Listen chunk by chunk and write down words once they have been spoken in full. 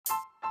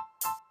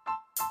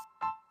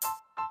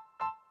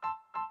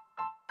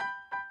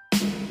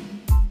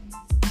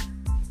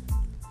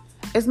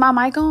Is my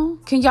mic on?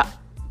 Can y'all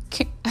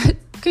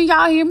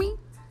hear me?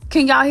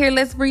 Can y'all hear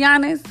Let's Be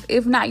Honest?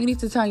 If not, you need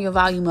to turn your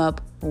volume up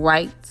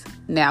right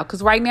now.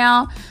 Because right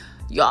now,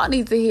 y'all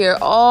need to hear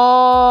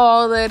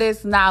all of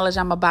this knowledge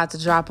I'm about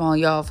to drop on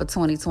y'all for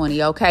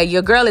 2020, okay?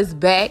 Your girl is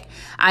back.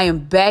 I am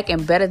back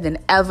and better than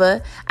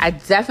ever. I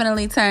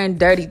definitely turned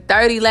dirty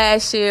 30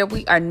 last year.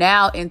 We are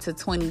now into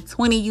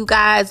 2020, you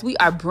guys. We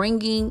are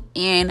bringing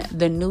in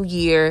the new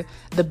year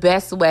the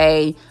best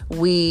way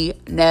we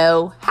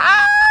know how.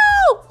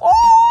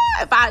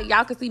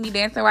 Y'all can see me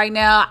dancing right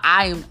now,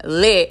 I am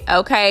lit,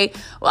 okay?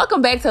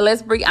 Welcome back to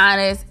Let's Be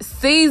Honest,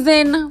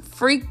 season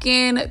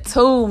freaking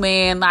 2,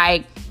 man.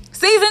 Like,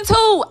 season 2,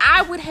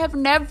 I would have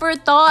never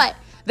thought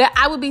that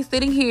I would be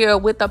sitting here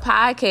with the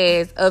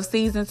podcast of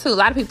season 2. A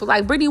lot of people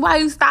like, Brittany, why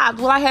you stopped?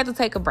 Well, I had to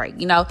take a break.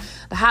 You know,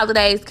 the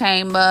holidays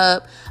came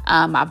up.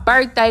 My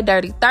birthday,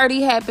 Dirty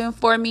 30 happened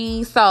for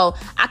me. So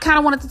I kind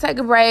of wanted to take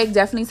a break,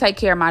 definitely take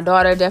care of my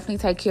daughter, definitely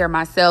take care of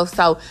myself.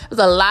 So there's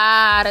a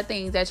lot of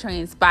things that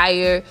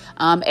transpired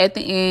at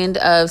the end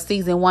of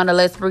season 1 of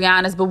Let's Be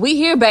Honest. But we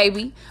here,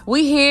 baby.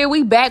 We here,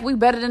 we back, we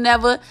better than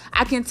ever.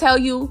 I can tell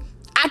you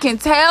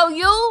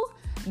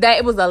that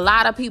it was a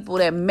lot of people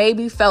that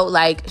maybe felt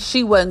like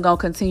she wasn't going to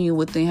continue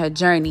within her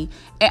journey.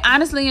 And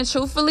honestly and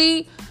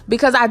truthfully,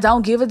 because I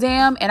don't give a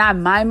damn and I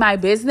mind my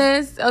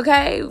business,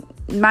 okay?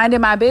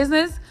 Minding my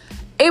business,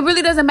 it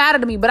really doesn't matter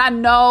to me. But I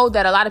know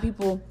that a lot of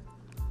people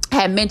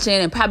had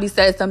mentioned and probably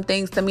said some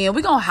things to me. And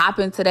we're going to hop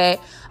into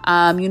that,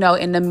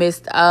 in the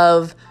midst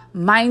of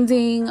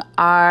minding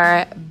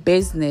our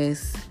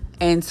business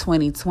in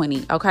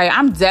 2020. Okay,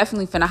 I'm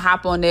definitely finna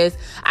hop on this.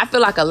 I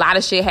feel like a lot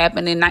of shit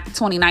happened in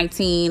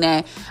 2019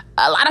 and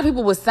a lot of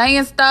people were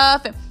saying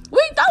stuff and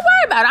don't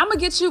worry about it. I'm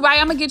gonna get you right.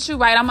 I'm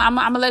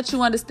gonna let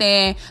you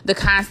understand the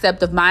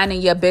concept of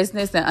minding your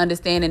business and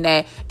understanding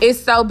that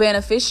it's so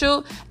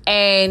beneficial.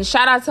 And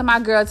shout out to my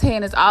girl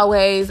Tan, as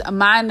always,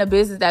 mind the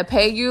business that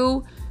pay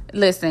you.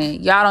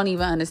 Listen, y'all don't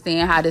even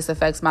understand how this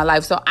affects my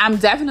life. So I'm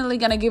definitely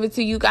going to give it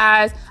to you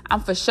guys.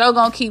 I'm for sure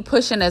going to keep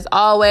pushing as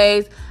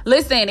always.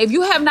 Listen, if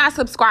you have not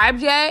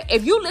subscribed yet,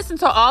 if you listen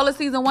to all of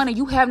season 1 and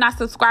you have not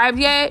subscribed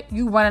yet,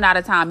 you running out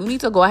of time. You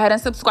need to go ahead and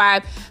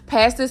subscribe.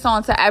 Pass this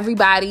on to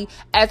everybody.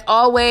 As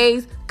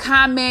always,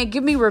 comment,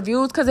 give me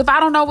reviews. Because if I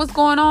don't know what's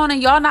going on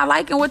and y'all not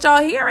liking what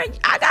y'all hearing,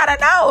 I got to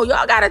know.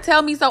 Y'all got to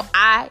tell me so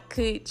I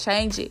could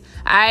change it.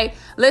 All right?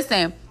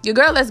 Listen. Your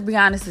girl, Let's Be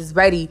Honest, is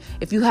ready.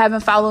 If you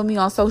haven't followed me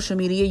on social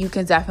media, you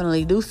can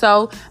definitely do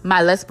so.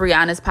 My Let's Be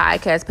Honest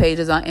podcast page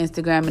is on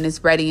Instagram and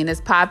it's ready and it's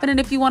popping. And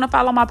if you want to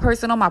follow my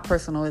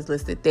personal is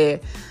listed there.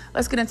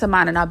 Let's get into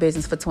minding our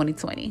business for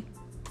 2020.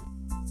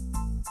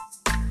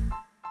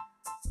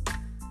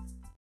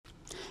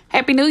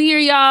 Happy New Year,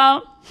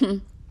 y'all.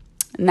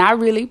 Not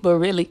really, but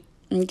really.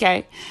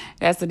 Okay,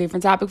 that's a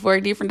different topic for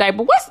a different day.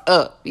 But what's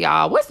up,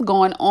 y'all? What's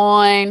going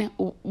on?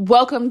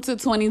 Welcome to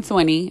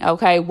 2020.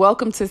 Okay,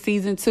 welcome to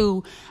season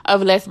 2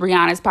 of Let's Be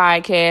Honest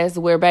podcast,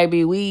 where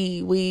baby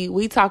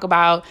we talk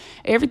about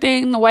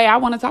everything the way I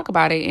want to talk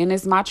about it, and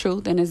it's my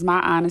truth, and it's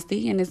my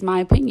honesty, and it's my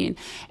opinion.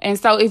 And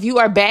so, if you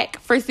are back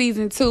for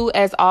season 2,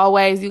 as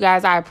always, you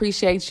guys, I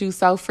appreciate you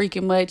so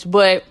freaking much.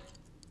 But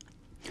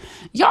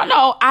y'all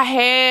know I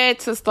had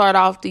to start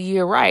off the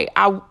year right.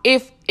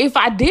 If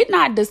I did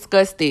not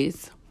discuss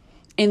this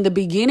in the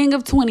beginning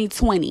of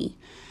 2020,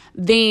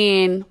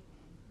 then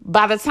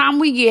by the time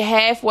we get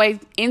halfway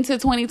into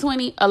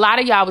 2020, a lot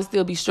of y'all would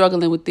still be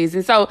struggling with this.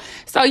 And so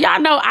y'all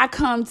know I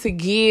come to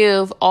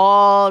give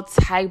all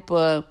type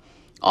of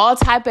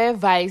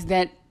advice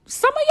that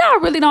some of y'all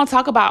really don't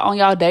talk about on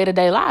y'all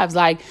day-to-day lives.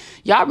 Like,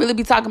 y'all really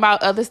be talking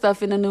about other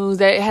stuff in the news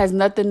that has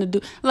nothing to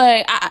do.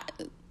 Like,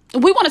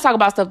 we want to talk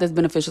about stuff that's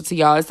beneficial to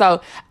y'all.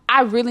 So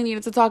I really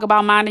needed to talk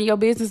about minding your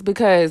business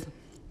because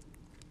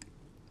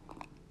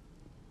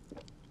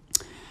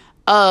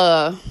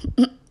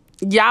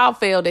y'all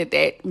failed at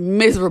that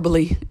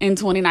miserably in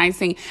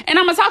 2019. And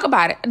I'm going to talk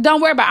about it.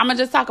 Don't worry about it. I'm going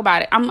to just talk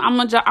about it. I'm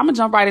going to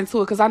jump right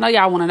into it because I know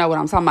y'all want to know what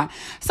I'm talking about.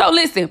 So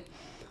listen,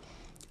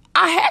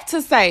 I have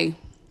to say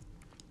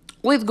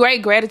with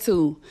great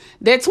gratitude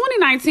that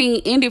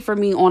 2019 ended for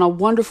me on a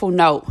wonderful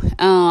note.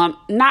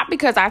 Not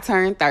because I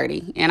turned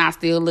 30 and I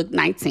still look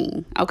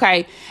 19.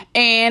 Okay.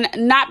 And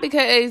not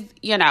because,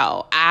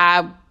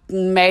 I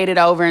made it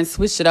over and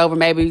switched it over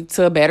maybe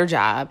to a better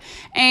job.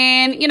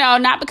 And,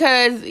 not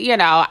because,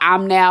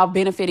 I'm now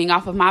benefiting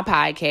off of my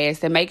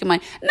podcast and making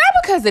money. Not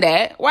because of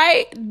that,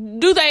 right?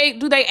 Do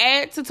they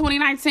add to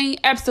 2019?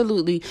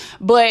 Absolutely.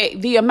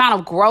 But the amount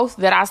of growth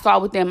that I saw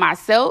within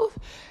myself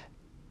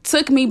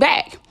took me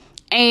back.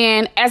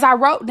 And as I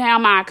wrote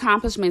down my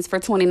accomplishments for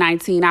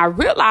 2019, I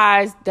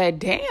realized that,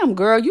 damn,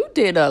 girl, you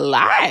did a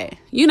lot.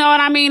 You know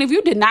what I mean? If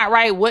you did not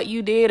write what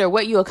you did or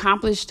what you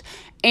accomplished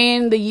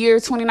in the year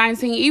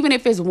 2019, even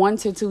if it's 1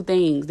 to 2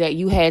 things that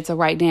you had to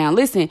write down,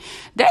 listen,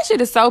 that shit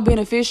is so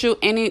beneficial.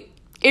 And it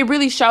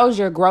really shows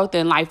your growth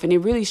in life, and it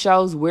really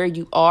shows where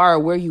you are or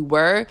where you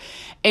were.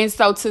 And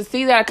so to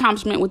see that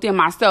accomplishment within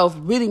myself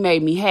really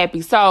made me happy.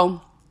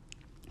 So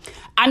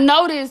I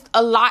noticed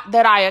a lot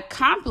that I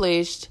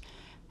accomplished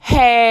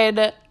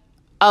had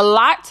a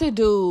lot to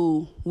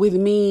do with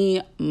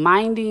me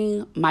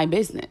minding my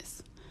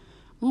business.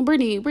 Well,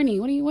 Brittany, what do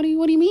you mean?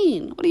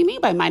 What do you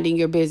mean by minding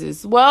your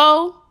business?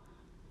 Well,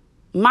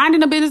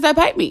 minding a business that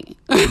paid me.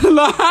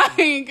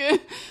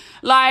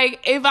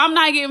 Like, if I'm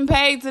not getting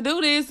paid to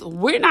do this,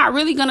 we're not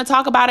really going to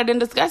talk about it and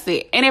discuss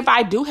it. And if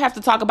I do have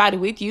to talk about it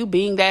with you,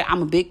 being that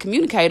I'm a big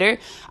communicator,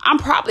 I'm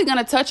probably going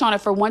to touch on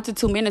it for 1 to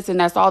 2 minutes, and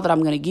that's all that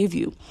I'm going to give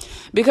you.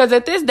 Because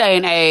at this day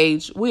and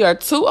age, we are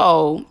too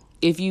old.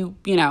 If you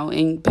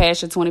in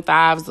past your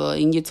 25s or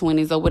in your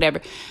 20s or whatever,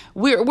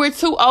 we're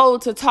too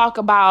old to talk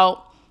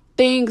about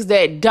things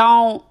that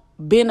don't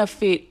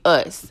benefit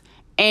us.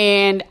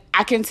 And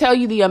I can tell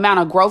you the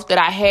amount of growth that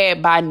I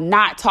had by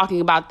not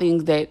talking about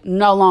things that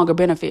no longer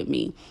benefit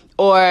me,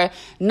 or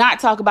not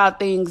talk about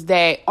things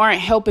that aren't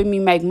helping me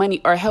make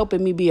money or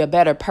helping me be a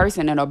better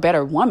person and a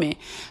better woman.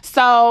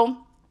 So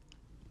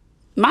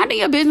minding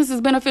your business is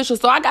beneficial.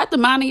 So I got the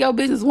minding your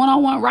business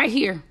one-on-one right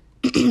here.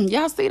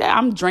 Y'all see that?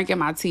 I'm drinking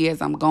my tea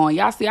as I'm going.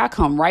 Y'all see I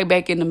come right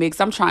back in the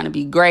mix. I'm trying to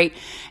be great.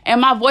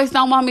 And my voice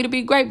don't want me to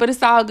be great, but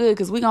it's all good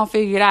because we're going to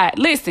figure it out.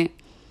 Listen,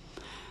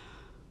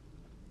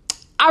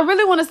 I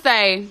really want to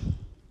say,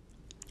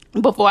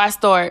 before I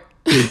start,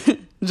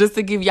 just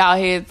to give y'all a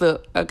heads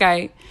up,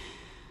 okay?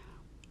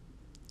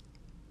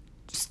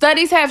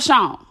 Studies have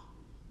shown,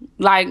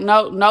 like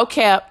no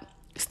cap,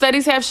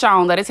 studies have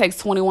shown that it takes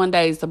 21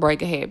 days to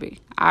break a habit.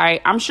 All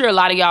right? I'm sure a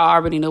lot of y'all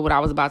already knew what I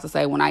was about to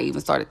say when I even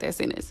started that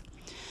sentence.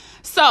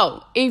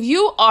 So if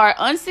you are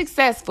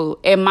unsuccessful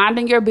at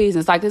minding your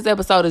business, like this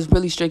episode is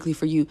really strictly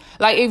for you.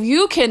 Like if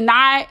you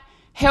cannot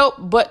help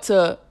but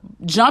to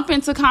jump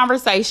into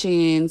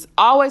conversations,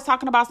 always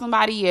talking about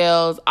somebody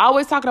else,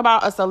 always talking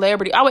about a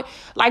celebrity, always,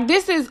 like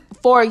this is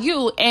for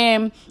you.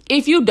 And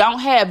if you don't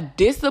have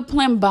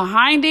discipline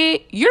behind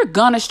it, you're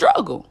gonna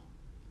struggle.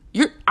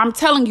 I'm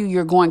telling you,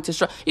 you're going to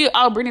struggle.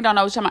 Brittany don't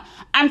know what you're talking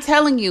about. I'm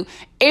telling you,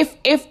 if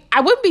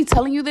I wouldn't be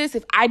telling you this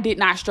if I did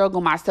not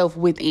struggle myself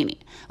within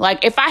it.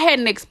 Like if I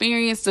hadn't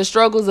experienced the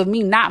struggles of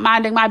me not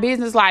minding my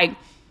business, like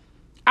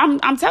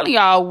I'm telling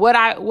y'all what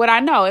I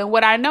know. And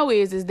what I know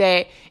is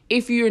that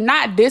if you're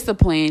not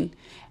disciplined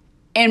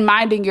in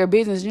minding your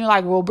business, and you're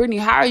like, well, Brittany,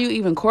 how are you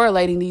even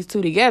correlating these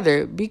two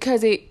together?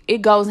 Because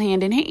it goes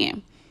hand in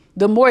hand.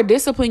 The more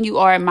disciplined you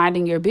are in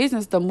minding your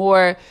business,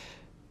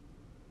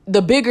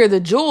 the bigger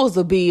the jewels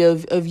will be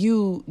of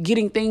you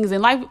getting things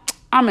in life.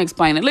 I'm gonna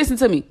explain it. Listen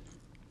to me.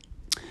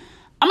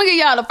 I'm gonna give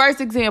y'all the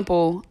first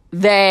example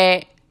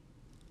that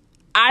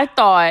I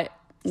thought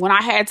when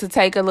I had to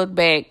take a look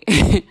back.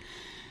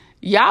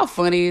 Y'all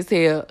funny as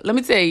hell. Let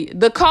me tell you,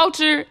 the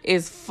culture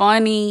is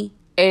funny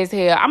as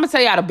hell. I'm gonna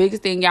tell y'all the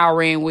biggest thing y'all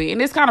ran with, and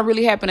this kind of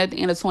really happened at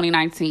the end of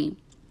 2019.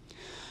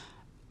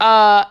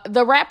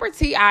 The rapper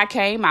T.I.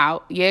 came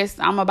out. Yes,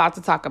 I'm about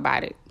to talk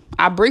about it.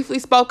 I briefly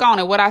spoke on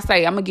it. What I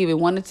say, I'm going to give it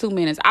 1 to 2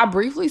 minutes. I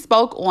briefly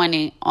spoke on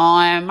it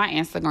on my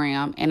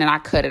Instagram, and then I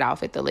cut it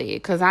off at the leg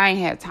because I ain't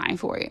had time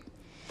for it.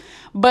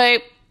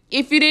 But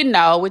if you didn't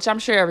know, which I'm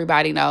sure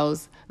everybody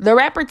knows, the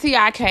rapper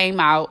T.I.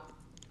 came out.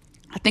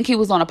 I think he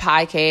was on a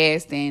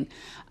podcast, and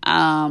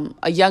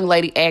a young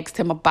lady asked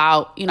him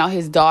about,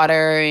 his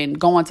daughter and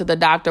going to the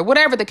doctor,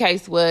 whatever the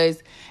case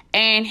was.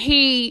 And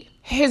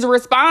his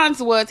response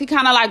was, he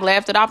kind of like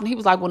laughed it off, and he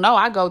was like, well, no,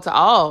 I go to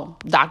all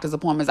doctor's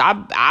appointments.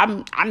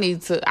 I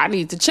need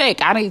to check.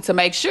 I need to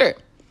make sure.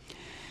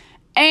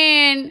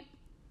 And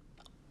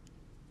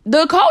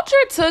the culture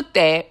took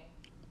that,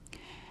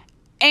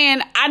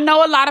 and I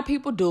know a lot of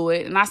people do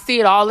it, and I see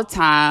it all the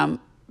time.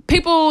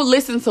 People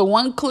listen to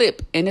one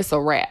clip and it's a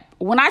wrap.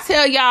 When I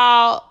tell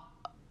y'all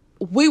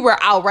we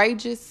were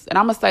outrageous, and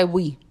I'm going to say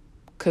we,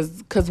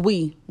 because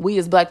we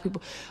as black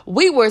people,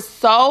 we were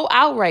so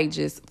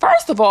outrageous.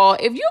 First of all,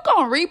 if you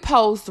gonna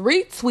repost,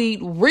 retweet,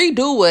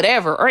 redo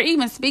whatever, or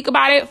even speak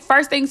about it,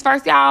 first things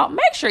first, y'all,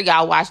 make sure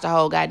y'all watch the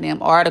whole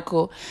goddamn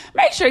article.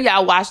 Make sure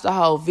y'all watch the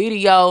whole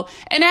video.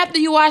 And after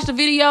you watch the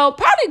video,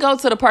 probably go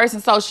to the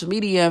person's social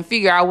media and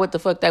figure out what the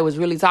fuck they was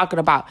really talking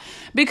about.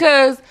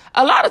 Because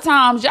a lot of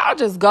times y'all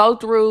just go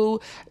through,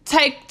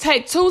 take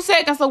 2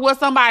 seconds of what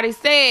somebody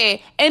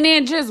said and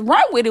then just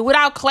run with it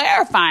without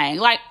clarifying.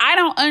 Like, I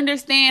don't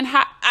understand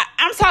how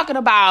I'm talking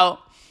about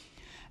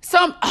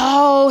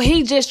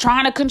he just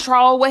trying to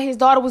control what his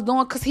daughter was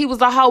doing because he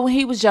was a hoe when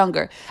he was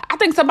younger. I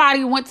think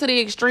somebody went to the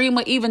extreme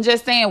of even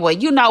just saying,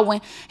 well,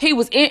 when he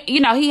was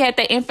he had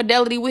that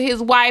infidelity with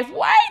his wife.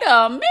 Wait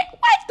a minute,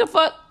 what the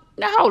fuck?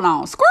 Now hold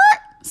on, squirt.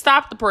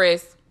 Stop the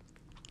press.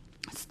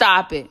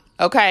 Stop it,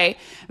 okay?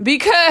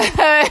 Because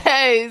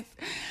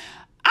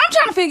I'm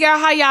trying to figure out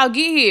how y'all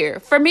get here.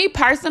 For me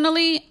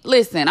personally,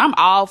 listen, I'm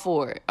all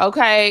for it,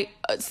 okay?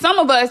 Some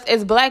of us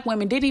as black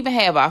women didn't even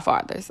have our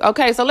fathers,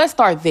 okay? So let's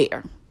start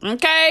there,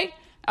 okay?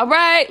 All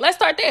right, let's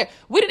start there.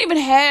 We didn't even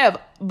have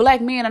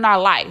black men in our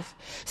life.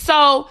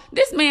 So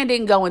this man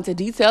didn't go into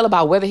detail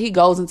about whether he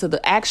goes into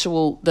the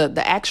actual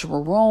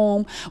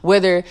room,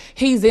 whether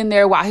he's in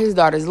there while his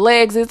daughter's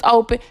legs is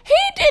open. He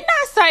did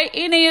not say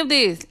any of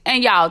this.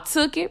 And y'all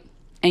took it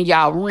and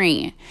y'all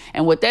ran.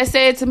 And what that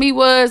said to me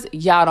was,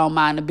 y'all don't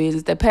mind the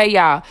business that pay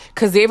y'all.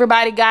 Because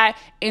everybody got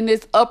in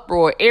this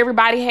uproar.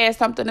 Everybody had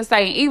something to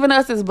say. Even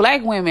us as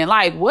black women,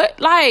 like, what?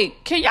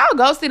 Like, can y'all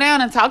go sit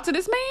down and talk to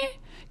this man?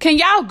 Can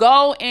y'all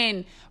go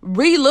and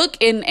relook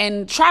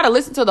and try to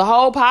listen to the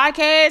whole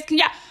podcast? Can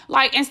y'all,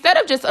 like, instead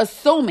of just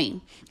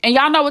assuming, and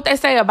y'all know what they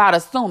say about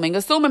assuming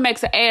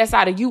makes an ass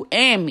out of you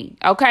and me,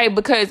 okay?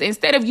 Because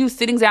instead of you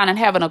sitting down and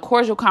having a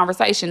cordial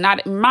conversation,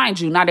 mind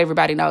you, not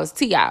everybody knows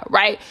T.I.,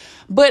 right?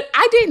 But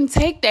I didn't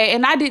take that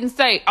and I didn't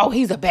say, oh,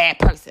 he's a bad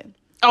person.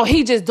 Oh,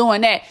 he just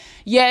doing that.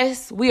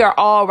 Yes, we are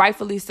all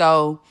rightfully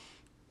so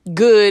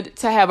good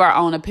to have our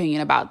own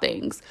opinion about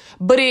things.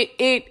 But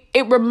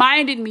it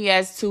reminded me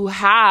as to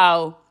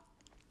how,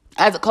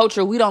 as a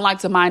culture, we don't like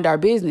to mind our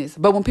business.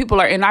 But when people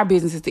are in our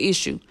business, it's the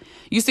issue.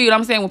 You see what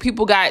I'm saying? When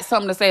people got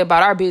something to say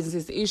about our business,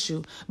 it's the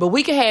issue. But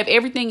we can have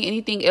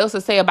anything else to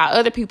say about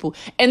other people.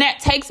 And that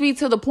takes me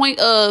to the point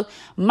of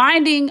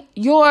minding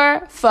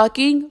your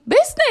fucking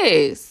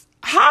business.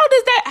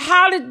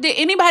 Did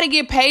anybody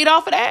get paid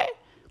off of that?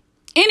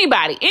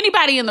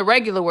 Anybody in the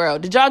regular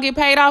world, did y'all get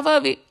paid off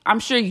of it? I'm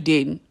sure you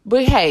didn't.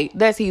 But hey,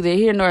 that's either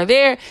here nor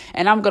there,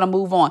 and I'm going to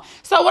move on.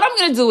 So what I'm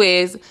going to do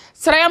is,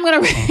 today I'm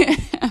going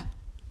to,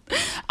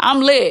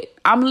 I'm lit.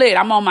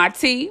 I'm on my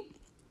tea.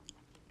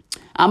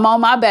 I'm on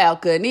my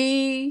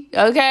balcony.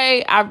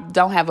 Okay. I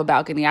don't have a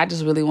balcony. I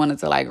just really wanted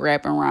to like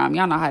rap and rhyme.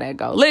 Y'all know how that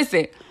go.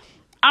 Listen,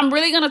 I'm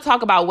really going to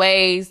talk about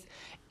ways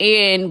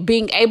in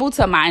being able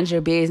to mind your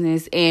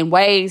business and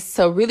ways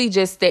to really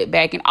just step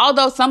back. And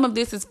although some of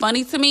this is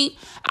funny to me,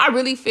 I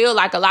really feel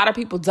like a lot of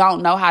people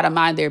don't know how to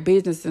mind their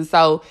business. And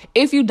so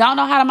if you don't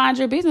know how to mind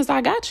your business, I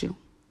got you.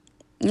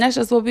 And that's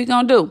just what we're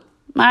going to do. All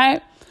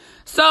right.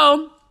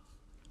 So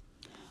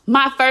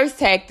my first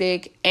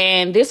tactic,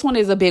 and this one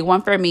is a big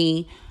one for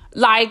me,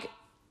 like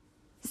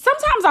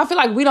sometimes I feel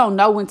like we don't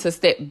know when to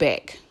step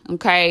back.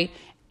 Okay.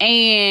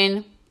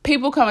 And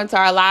people come into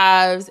our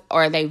lives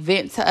or they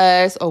vent to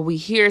us or we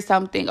hear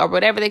something or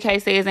whatever the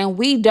case is, and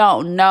we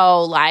don't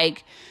know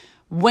like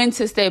when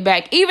to step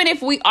back. Even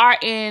if we're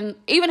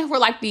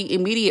like the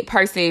immediate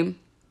person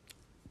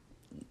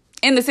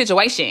in the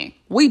situation,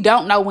 we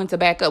don't know when to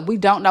back up. We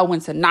don't know when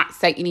to not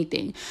say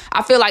anything.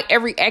 I feel like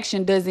every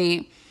action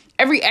doesn't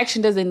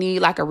need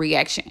like a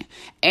reaction.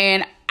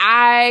 And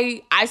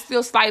I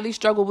still slightly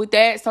struggle with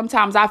that.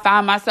 Sometimes I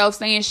find myself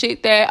saying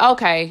shit that,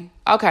 okay,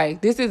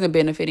 this isn't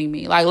benefiting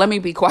me. Like, let me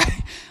be quiet.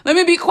 Let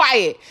me be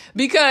quiet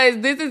because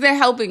this isn't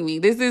helping me.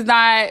 This is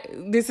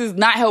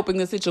not helping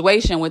the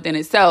situation within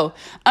itself.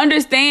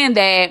 Understand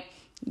that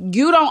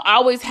you don't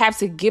always have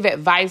to give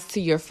advice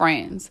to your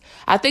friends.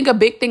 I think a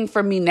big thing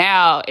for me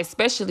now,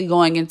 especially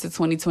going into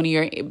 2020,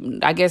 or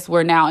I guess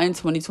we're now in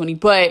 2020,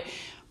 but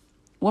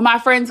when my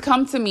friends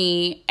come to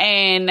me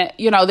and,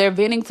 you know, they're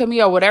venting to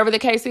me or whatever the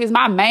case is,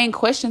 my main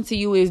question to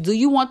you is, do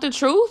you want the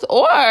truth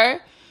or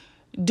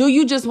do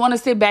you just want to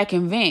sit back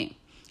and vent?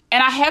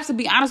 And I have to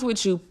be honest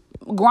with you.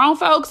 Grown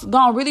folks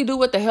gonna really do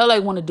what the hell they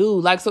want to do.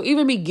 Like, so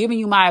even me giving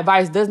you my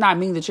advice does not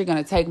mean that you're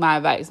gonna take my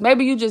advice.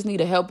 Maybe you just need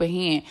a helping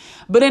hand.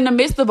 But in the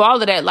midst of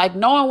all of that, like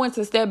knowing when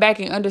to step back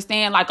and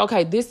understand, like,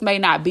 okay, this may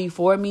not be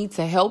for me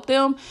to help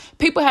them.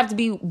 People have to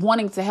be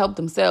wanting to help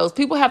themselves.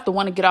 People have to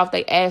want to get off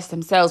their ass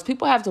themselves.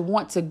 People have to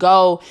want to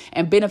go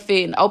and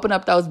benefit and open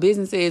up those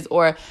businesses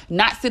or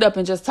not sit up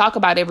and just talk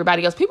about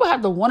everybody else. People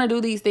have to want to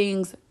do these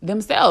things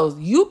themselves.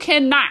 You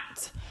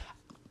cannot,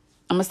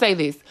 I'm gonna say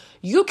this,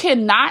 you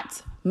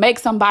cannot make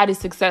somebody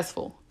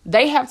successful.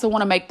 They have to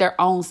want to make their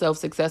own self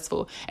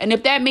successful. And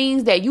if that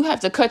means that you have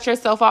to cut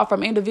yourself off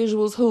from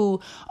individuals who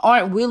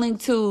aren't willing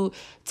to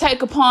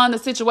take upon the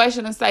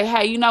situation and say,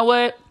 hey, you know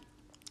what?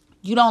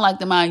 You don't like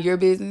to mind your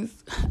business.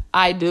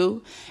 I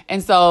do.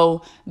 And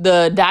so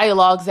the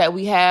dialogues that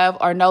we have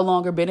are no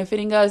longer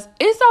benefiting us.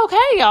 It's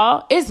okay,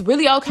 y'all. It's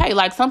really okay.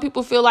 Like some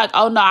people feel like,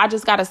 oh no, I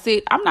just got to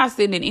sit. I'm not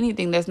sitting in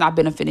anything that's not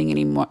benefiting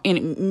anymore.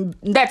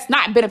 That's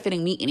not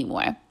benefiting me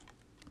anymore.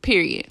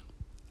 Period.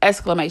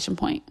 Exclamation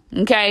point.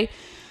 Okay.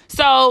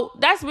 So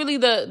that's really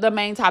the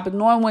main topic.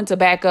 Knowing when to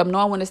back up,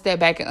 knowing when to step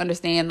back and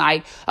understand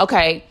like,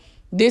 okay,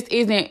 this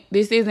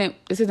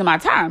isn't my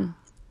time.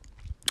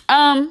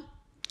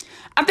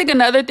 I think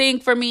another thing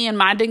for me in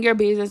minding your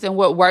business and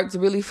what works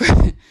really for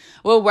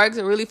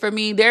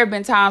me, there have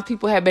been times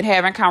people have been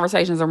having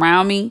conversations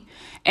around me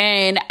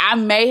and I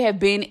may have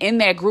been in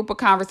that group of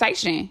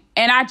conversation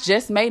and I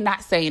just may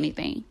not say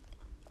anything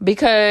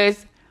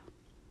because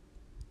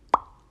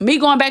me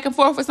going back and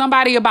forth with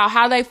somebody about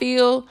how they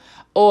feel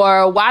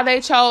or why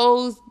they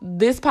chose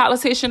this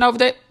politician over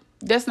there,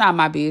 that's not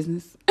my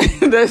business.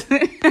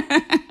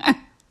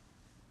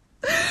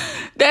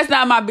 That's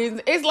not my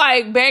business. It's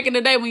like back in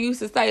the day when you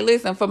used to say,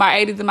 listen, for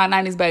my 80s and my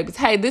 90s babies,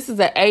 hey, this is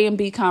an A and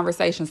B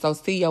conversation, so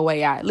see your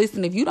way out.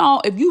 Listen, if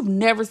you've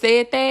never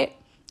said that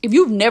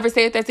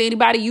to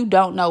anybody, you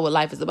don't know what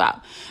life is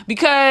about.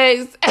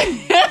 Because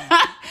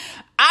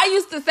I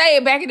used to say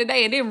it back in the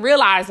day and didn't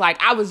realize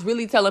like I was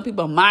really telling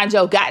people, mind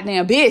your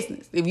goddamn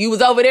business. If you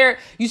was over there,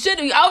 you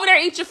shouldn't be over there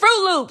eat your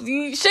Fruit Loops.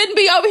 You shouldn't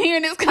be over here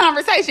in this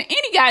conversation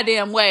any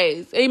goddamn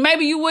ways. And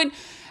maybe you wouldn't.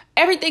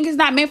 Everything is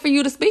not meant for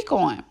you to speak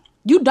on.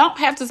 You don't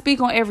have to speak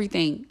on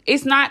everything.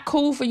 It's not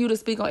cool for you to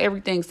speak on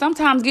everything.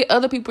 Sometimes get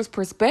other people's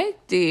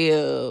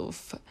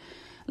perspective.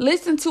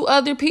 Listen to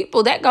other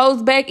people. That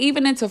goes back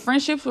even into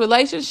friendships,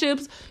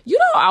 relationships. You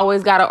don't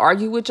always got to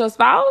argue with your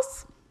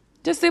spouse.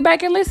 Just sit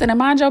back and listen and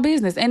mind your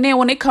business. And then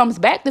when it comes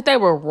back that they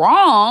were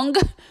wrong,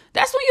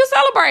 that's when you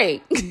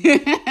celebrate.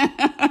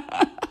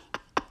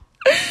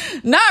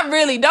 Not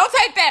really. Don't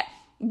take that.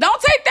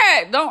 Don't take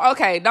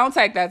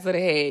that to the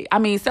head. I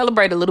mean,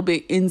 celebrate a little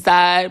bit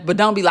inside, but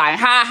don't be like,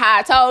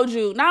 I told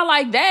you. Not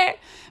like that.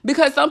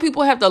 Because some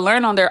people have to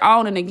learn on their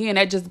own. And again,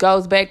 that just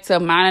goes back to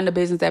minding the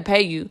business that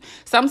pay you.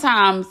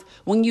 Sometimes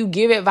when you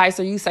give advice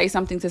or you say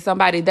something to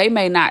somebody, they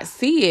may not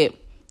see it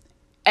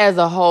as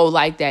a whole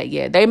like that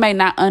yet. They may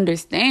not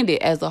understand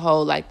it as a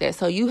whole like that.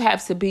 So you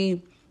have to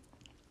be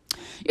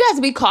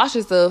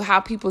cautious of how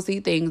people see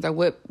things or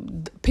what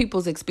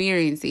people's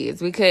experience is.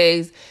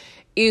 Because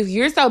if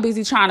you're so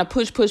busy trying to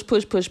push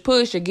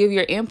or give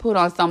your input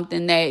on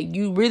something that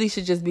you really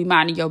should just be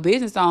minding your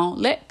business on,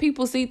 let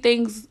people see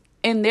things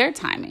in their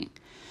timing.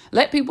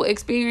 Let people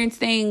experience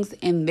things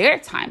in their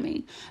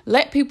timing.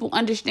 Let people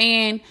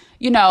understand,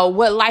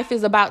 what life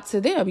is about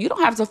to them. You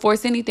don't have to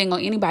force anything on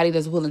anybody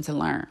that's willing to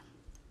learn.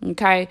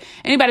 Okay?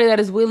 Anybody that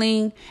is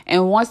willing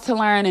and wants to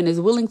learn and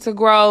is willing to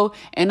grow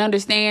and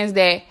understands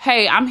that,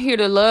 hey, I'm here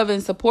to love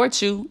and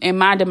support you and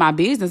minding my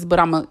business, but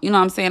I'm going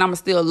to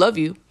still love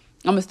you.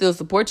 I'm going to still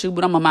support you,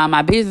 but I'm going to mind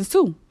my business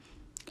too.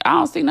 I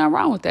don't see nothing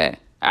wrong with that.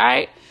 All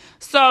right?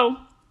 So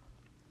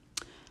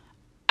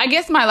I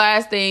guess my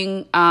last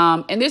thing,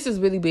 and this is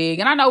really big,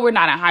 and I know we're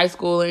not in high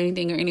school or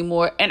anything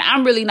anymore, and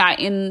I'm really not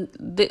in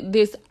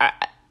this.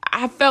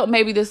 I felt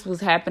maybe this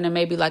was happening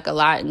maybe like a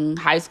lot in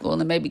high school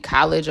and maybe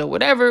college or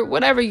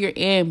whatever you're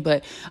in,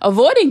 but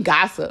avoiding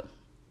gossip.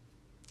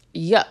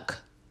 Yuck.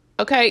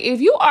 Okay, if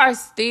you are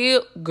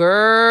still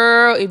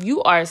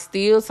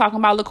talking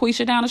about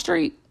LaQuisha down the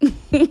street,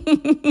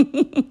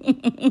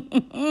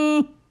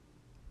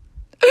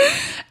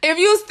 if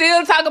you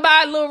still talk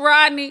about Lil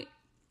Rodney,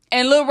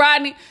 and Lil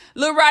Rodney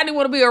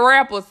want to be a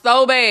rapper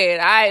so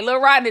bad. All right,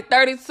 Lil Rodney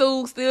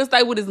 32, still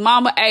stay with his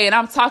mama. Hey, and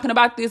I'm talking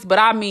about this, but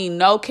I mean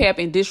no cap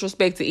and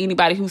disrespect to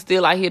anybody who's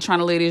still out here trying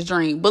to live his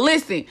dream. But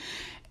listen,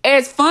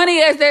 as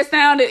funny as that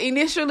sounded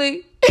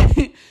initially,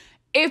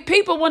 if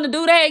people want to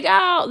do that,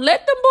 y'all,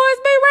 let them boys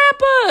be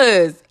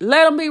rappers.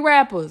 Let them be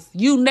rappers.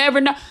 You never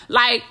know.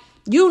 Like,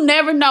 you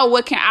never know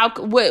what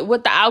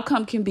the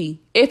outcome can be.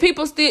 If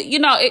people still,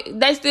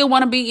 they still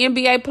want to be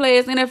NBA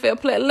players, NFL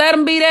players, let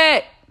them be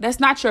that. That's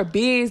not your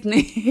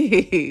business.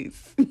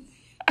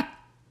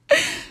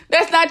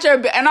 That's not your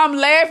and I'm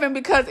laughing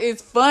because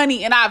it's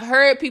funny, and I've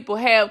heard people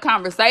have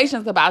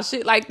conversations about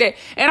shit like that,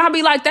 and I'll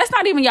be like, that's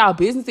not even y'all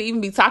business to even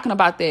be talking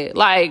about that.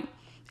 Like,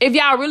 if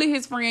y'all really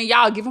his friend,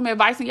 y'all give him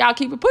advice and y'all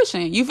keep it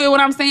pushing. You feel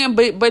what I'm saying?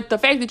 But the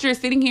fact that you're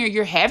sitting here,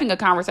 you're having a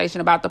conversation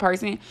about the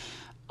person,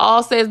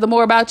 all says the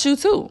more about you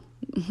too.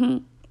 Mm-hmm.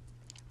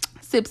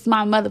 Sips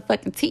my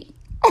motherfucking tea.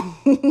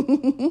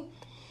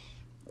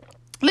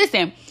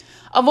 Listen,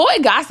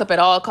 avoid gossip at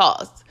all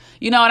costs.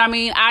 You know what I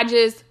mean?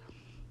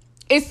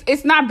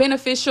 It's not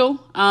beneficial.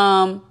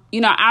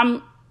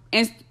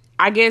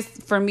 I guess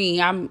for me,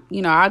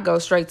 I go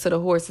straight to the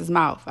horse's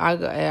mouth.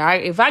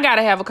 If I got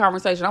to have a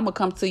conversation, I'm going to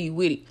come to you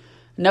with it.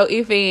 No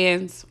ifs,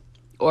 ands,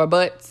 or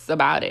buts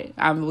about it.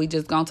 We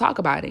just going to talk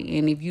about it.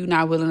 And if you're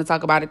not willing to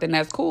talk about it, then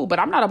that's cool. But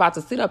I'm not about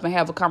to sit up and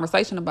have a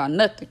conversation about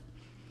nothing.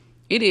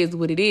 It is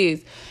what it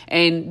is.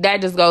 And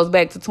that just goes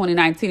back to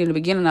 2019 in the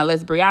beginning. Now,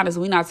 let's be honest,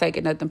 we're not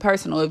taking nothing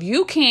personal. If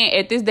you can't,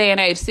 at this day and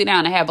age, sit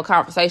down and have a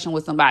conversation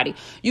with somebody,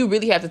 you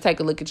really have to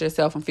take a look at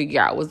yourself and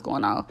figure out what's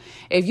going on.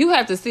 If you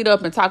have to sit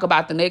up and talk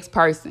about the next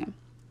person,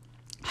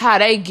 how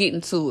they get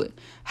into it,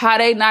 how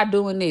they not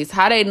doing this,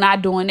 how they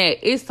not doing that,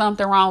 it's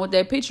something wrong with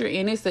that picture.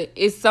 And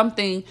it's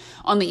something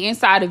on the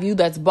inside of you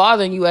that's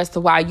bothering you as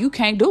to why you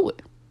can't do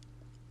it.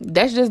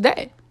 That's just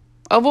that.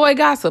 Avoid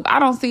gossip.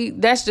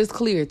 That's just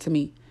clear to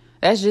me.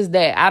 That's just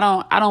that. I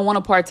don't want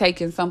to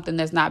partake in something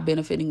that's not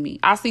benefiting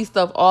me. I see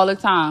stuff all the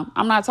time.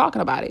 I'm not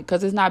talking about it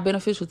because it's not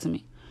beneficial to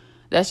me.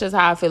 That's just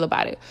how I feel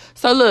about it.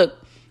 So look,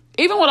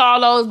 even with all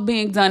those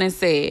being done and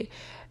said,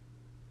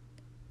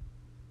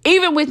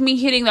 even with me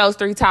hitting those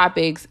 3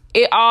 topics,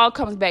 it all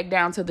comes back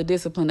down to the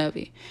discipline of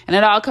it. And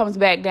it all comes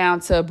back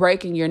down to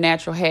breaking your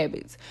natural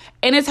habits.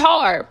 And it's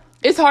hard.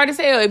 It's hard to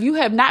tell. If you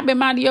have not been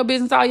minding your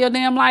business all your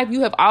damn life,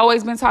 you have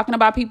always been talking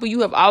about people, you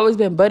have always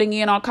been butting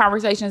in on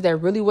conversations that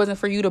really wasn't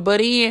for you to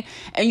butt in,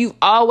 and you've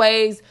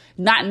always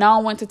not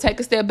known when to take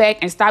a step back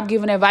and stop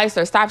giving advice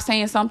or stop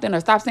saying something or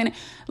stop saying it.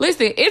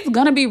 Listen, it's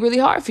going to be really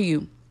hard for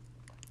you.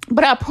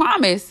 But I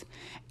promise,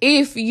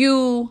 if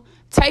you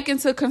take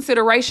into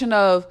consideration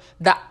of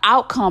the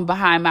outcome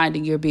behind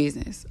minding your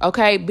business,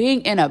 okay,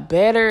 being in a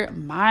better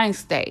mind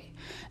state,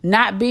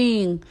 not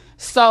being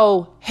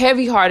so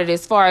heavy-hearted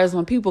as far as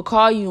when people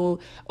call you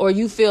or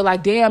you feel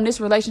like, damn, this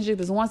relationship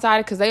is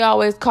one-sided because they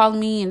always call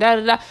me and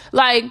da-da-da.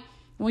 Like,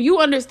 when you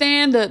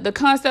understand the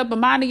concept of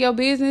minding your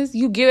business,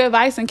 you give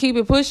advice and keep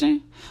it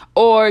pushing,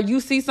 or you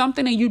see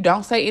something and you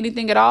don't say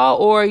anything at all,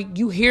 or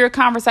you hear a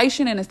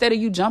conversation and instead of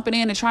you jumping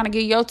in and trying to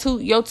get your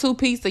two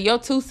piece or your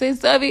 2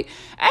 cents of it,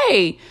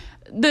 hey,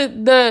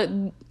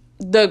 the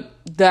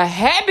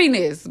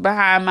happiness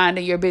behind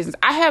minding your business.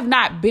 I have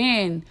not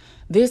been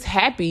this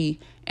happy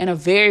in a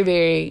very,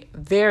 very,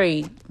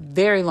 very,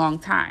 very long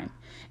time.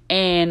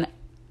 And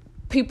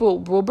people,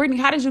 well,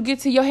 Brittany, how did you get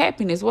to your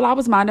happiness? Well, I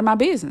was minding my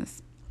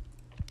business.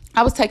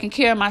 I was taking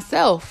care of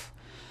myself.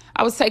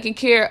 I was taking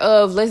care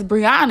of, let's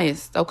be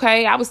honest,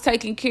 okay? I was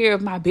taking care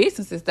of my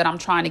businesses that I'm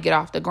trying to get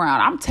off the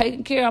ground. I'm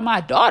taking care of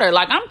my daughter.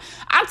 Like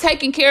I'm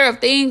taking care of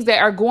things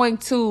that are going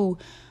to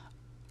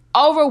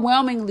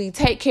overwhelmingly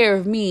take care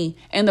of me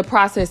in the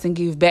process and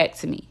give back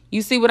to me.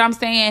 You see what I'm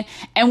saying?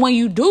 And when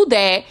you do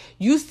that,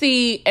 you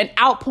see an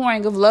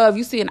outpouring of love.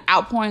 You see an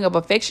outpouring of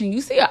affection.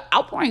 You see an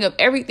outpouring of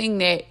everything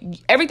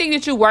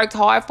that you worked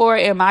hard for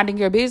in minding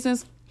your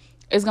business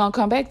is going to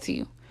come back to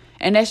you.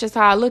 And that's just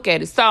how I look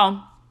at it. So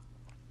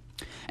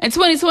in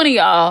 2020,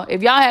 y'all,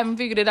 if y'all haven't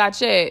figured it out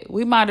yet,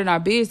 we minding our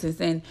business.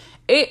 And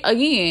it,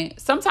 again,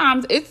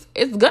 sometimes it's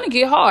going to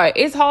get hard.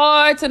 It's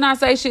hard to not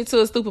say shit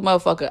to a stupid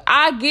motherfucker.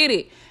 I get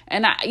it.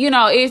 And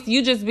it's,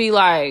 you just be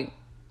like,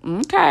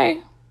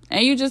 okay.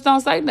 And you just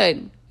don't say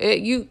nothing.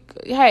 You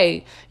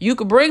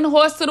could bring the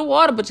horse to the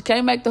water, but you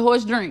can't make the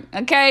horse drink.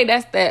 Okay.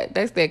 That's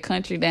that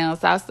country down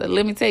south. So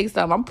let me tell you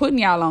something. I'm putting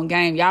y'all on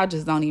game. Y'all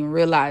just don't even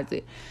realize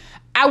it.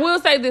 I will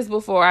say this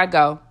before I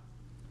go,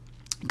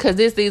 because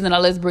this season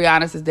of Let's Be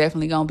Honest is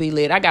definitely going to be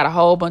lit. I got a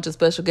whole bunch of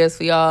special guests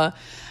for y'all.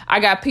 I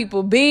got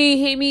people,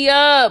 hit me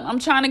up. I'm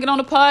trying to get on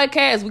the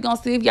podcast. We're going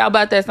to see if y'all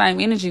about that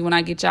same energy when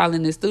I get y'all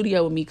in the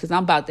studio with me, because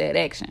I'm about that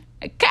action.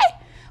 Okay?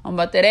 I'm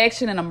about that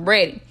action and I'm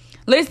ready.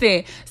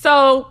 Listen,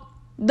 so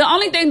the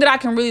only thing that I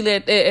can really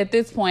let at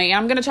this point,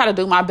 I'm going to try to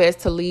do my best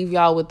to leave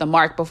y'all with the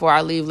mark before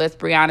I leave Let's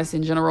Be Honest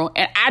in general.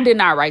 And I did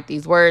not write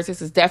these words.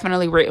 This is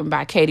definitely written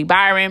by Katie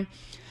Byron.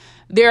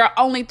 There are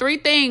only 3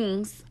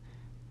 things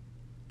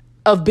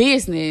of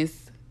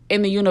business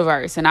in the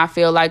universe. And I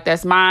feel like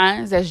that's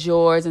mine, that's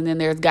yours, and then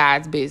there's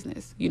God's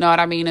business. You know what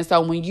I mean? And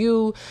so when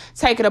you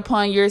take it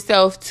upon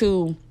yourself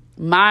to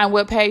mind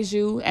what pays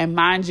you and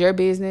mind your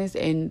business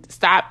and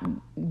stop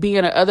being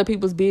in other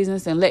people's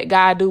business and let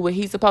God do what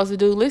he's supposed to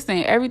do,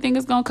 listen, everything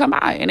is going to come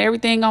out and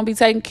everything going to be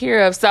taken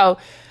care of. So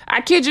I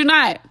kid you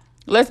not.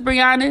 Let's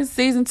Be Honest,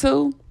 season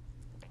 2,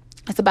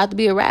 it's about to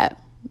be a wrap.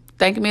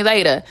 Thank me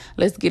later.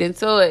 Let's get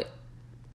into it.